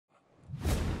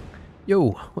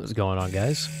Yo, what's going on,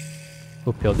 guys?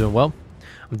 Hope y'all doing well.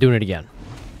 I'm doing it again.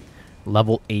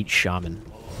 Level 8 Shaman.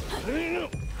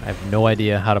 I have no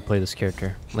idea how to play this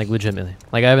character. Like, legitimately.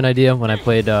 Like, I have an idea when I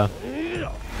played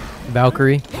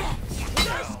Valkyrie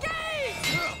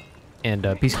and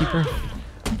Peacekeeper,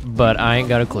 but I ain't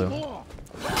got a clue.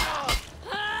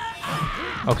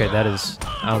 Okay, that is...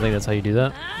 I don't think that's how you do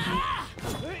that.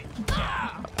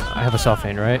 I have a soft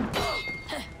feint, right?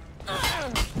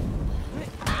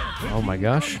 Oh my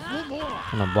gosh.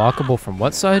 Unblockable from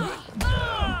what side?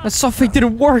 That soft feint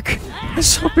didn't work! That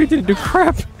soft feint didn't do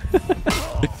crap!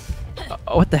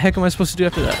 What the heck am I supposed to do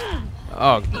after that?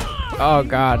 Oh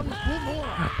god.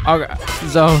 Oh god.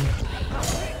 Zone.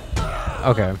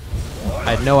 Okay.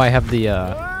 I know I have the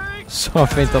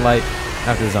soft feint delight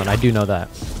after the zone. I do know that.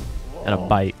 And a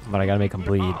bite, but I gotta make them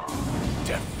bleed.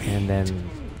 And then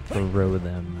throw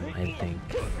them, I think.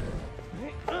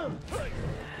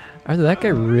 Either that guy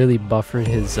really buffered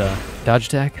his dodge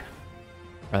attack,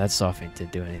 or that soft feint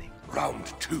didn't do anything. Round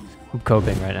 2. I'm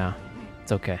coping right now.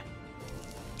 It's okay.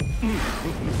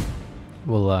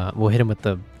 We'll hit him with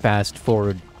the fast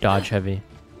forward dodge heavy,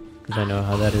 because I know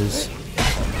how that is.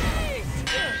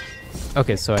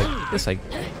 Okay, so I guess I...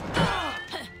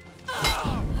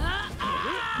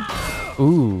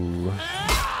 Ooh.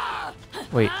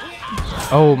 Wait.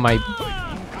 Oh, my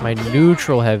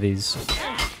neutral heavies.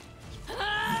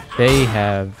 They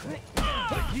have...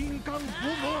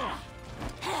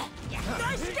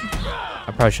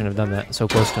 I probably shouldn't have done that. So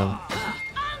close to him.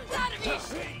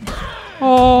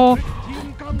 Oh!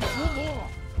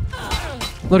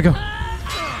 Let it go.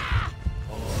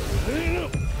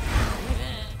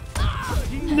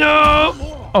 No!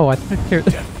 Oh, I thought I parried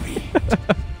that.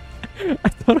 I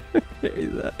thought I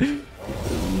parried that.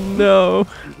 No.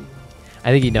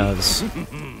 I think he knows.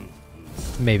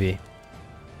 Maybe.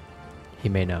 He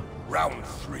may know. Round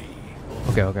 3.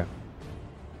 Okay, okay.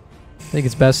 I think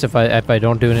it's best if I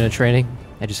don't do it in a training.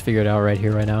 I just figure it out right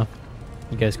here, right now.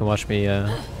 You guys can watch me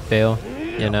fail,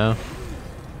 you know.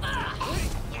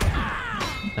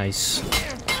 Nice.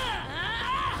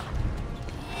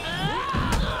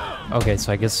 Okay,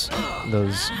 so I guess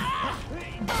those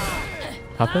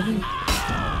top heavy?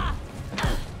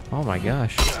 Oh my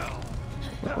gosh.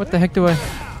 What the heck do I...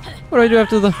 What do I do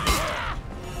after the...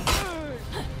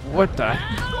 What the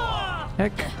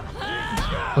heck?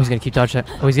 Oh, he's gonna keep dodging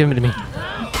that. Oh, he's giving it to me.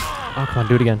 Oh, come on,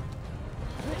 do it again.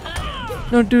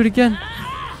 No, do it again.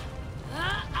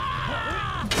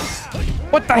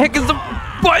 What the heck is the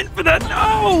button for that?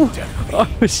 No! Oh,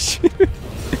 shoot.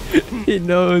 He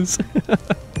knows.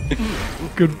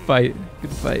 Good fight.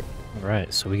 Good fight. All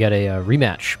right, so we got a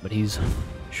rematch, but he's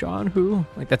Shawn who?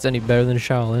 Like, that's any better than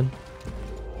Shaolin.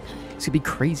 He's gonna be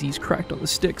crazy. He's cracked on the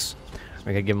sticks.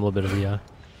 I gotta give him a little bit of the...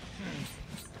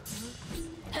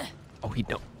 Oh, he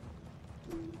don't.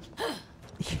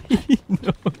 He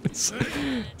knows.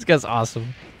 This guy's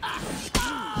awesome.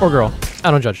 Or girl. I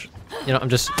don't judge. You know, I'm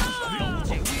just...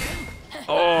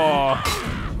 Oh.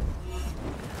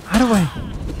 How do I...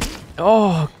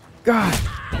 Oh, God.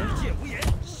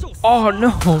 Oh,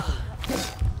 no.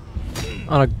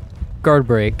 On a guard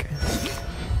break.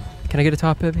 Can I get a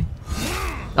top heavy?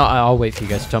 Oh, I'll wait for you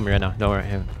guys to tell me right now. Don't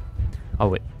worry.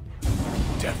 I'll wait.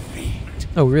 Defeat.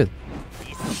 Oh, really?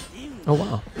 Oh,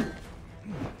 wow.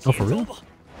 Oh, for real?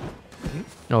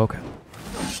 Oh, okay.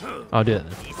 I'll do that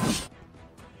then.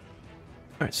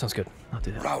 Alright, sounds good. I'll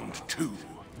do that. Round 2.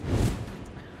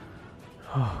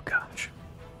 Oh, gosh.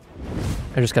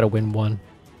 I just gotta win one.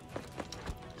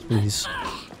 Please.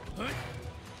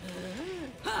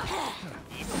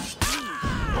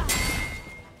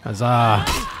 Huzzah!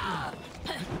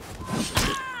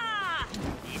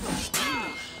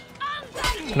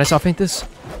 Can I soft feint this?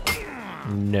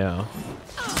 No.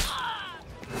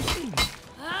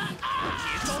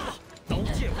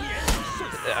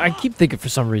 I keep thinking for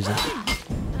some reason.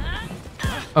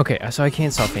 Okay, so I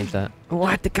can't soft feint that.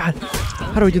 What the god?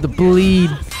 How do I do the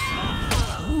bleed?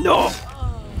 No!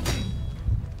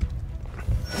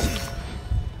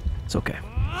 It's okay.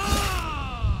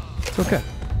 It's okay.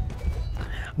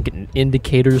 I'm getting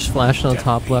indicators flashing on the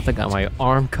top left. I got my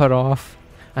arm cut off.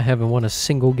 I haven't won a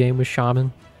single game with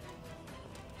Shaman.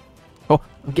 Oh,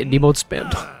 I'm getting emote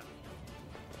spammed.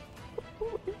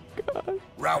 Oh my god.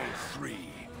 Round 3.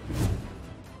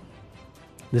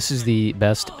 This is the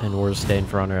best and worst day in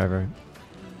For Honor ever.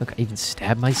 Look, I even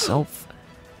stabbed myself.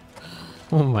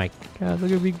 Oh my god,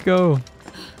 look at me go.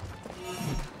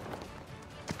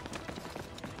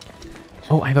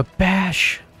 Oh, I have a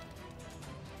bash.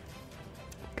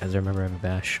 Guys, I remember I have a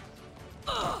bash.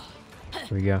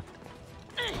 Here we go.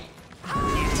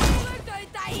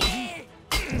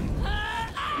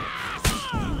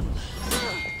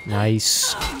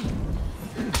 Nice.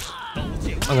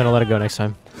 I'm gonna let it go next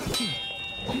time.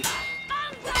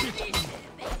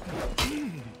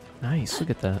 Nice, look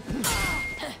at that.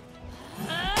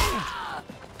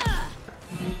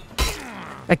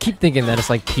 I keep thinking that it's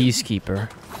like Peacekeeper.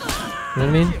 You know what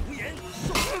I mean?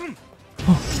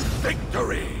 Oh.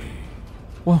 Victory.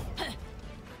 Whoa.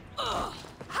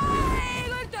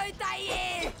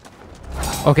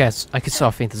 Okay, I can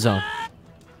soft feint the zone.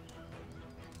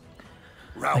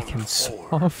 I can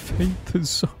soft feint the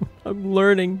zone. I'm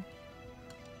learning.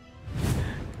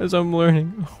 As I'm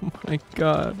learning. Oh my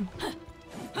god.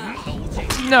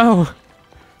 No!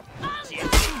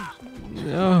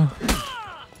 No.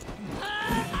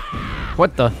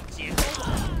 What the?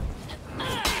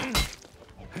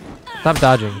 Stop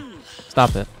dodging.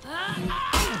 Stop it.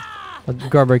 I'll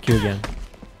guard break you again.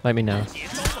 Let me know.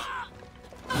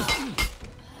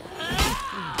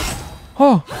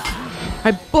 Oh!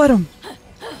 I bled him!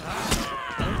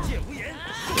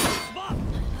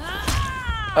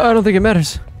 Oh, I don't think it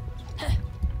matters.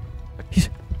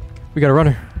 We got a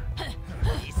runner.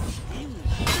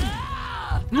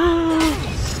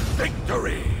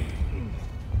 Victory.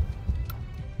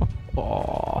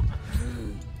 Oh.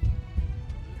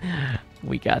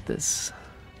 We got this.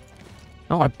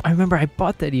 Oh, I remember I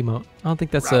bought that emote. I don't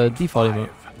think that's a default emote.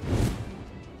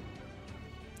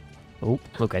 Oh,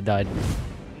 look, I died.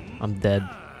 I'm dead.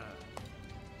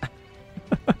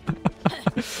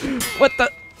 What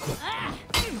the?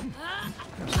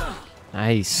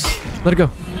 Nice. Let it go.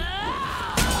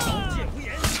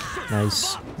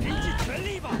 Nice.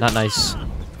 Not nice.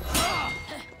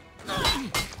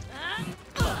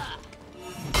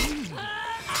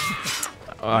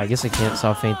 Oh, I guess I can't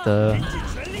soft feint the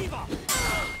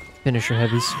finisher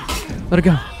heavies. Let it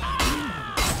go.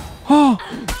 Oh!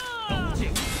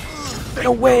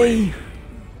 No way!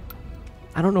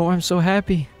 I don't know why I'm so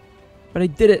happy, but I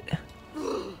did it.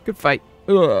 Good fight.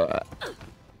 Ugh.